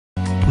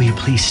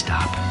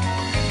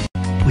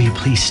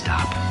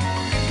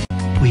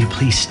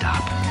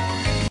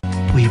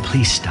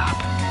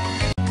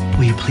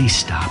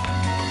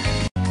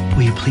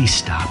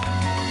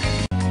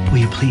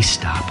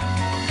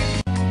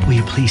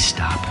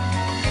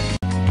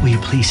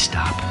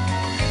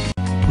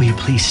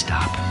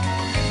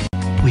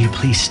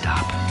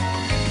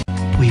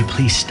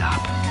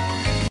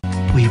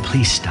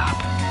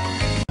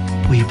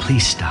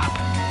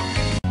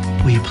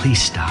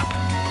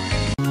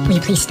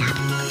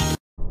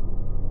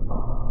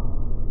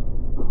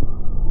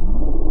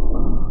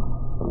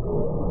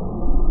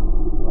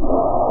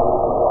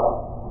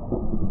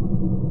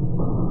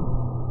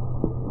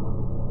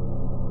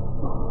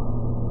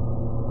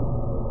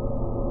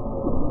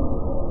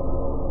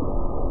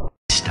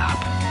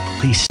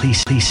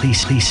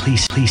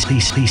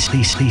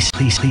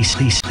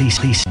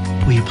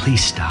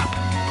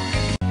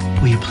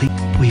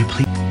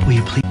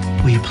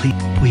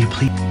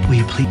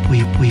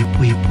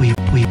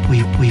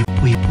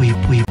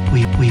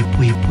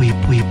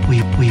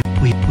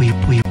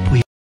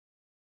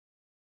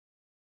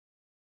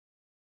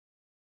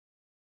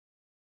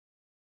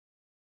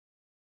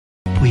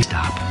We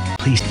stop.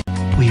 Please.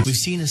 We've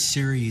seen a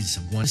series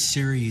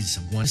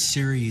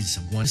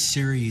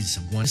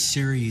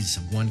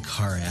of one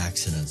car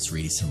accidents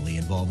recently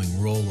involving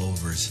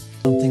rollovers.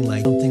 Something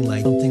like.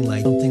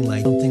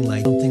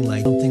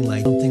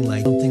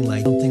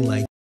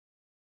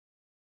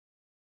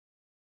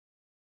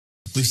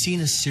 We've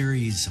seen a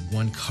series of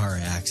one car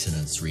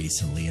accidents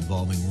recently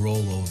involving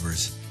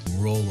rollovers,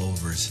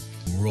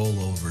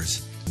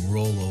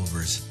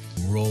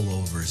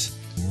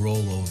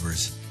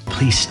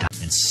 please stop.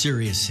 and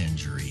serious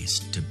injuries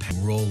to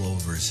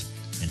rollovers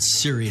and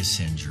serious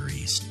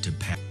injuries to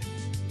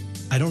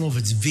I don't know if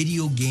it's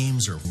video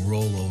games or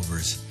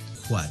rollovers,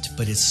 what,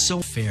 but it's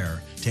so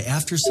fair to,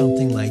 after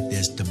something like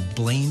this, to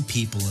blame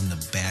people in the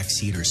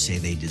backseat or say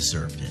they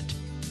deserved it.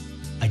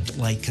 I don't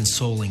like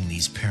consoling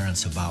these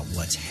parents about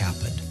what's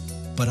happened,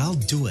 but I'll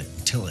do it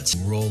until it's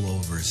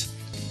rollovers.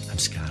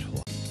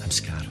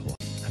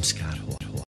 I'm Scott Hoy.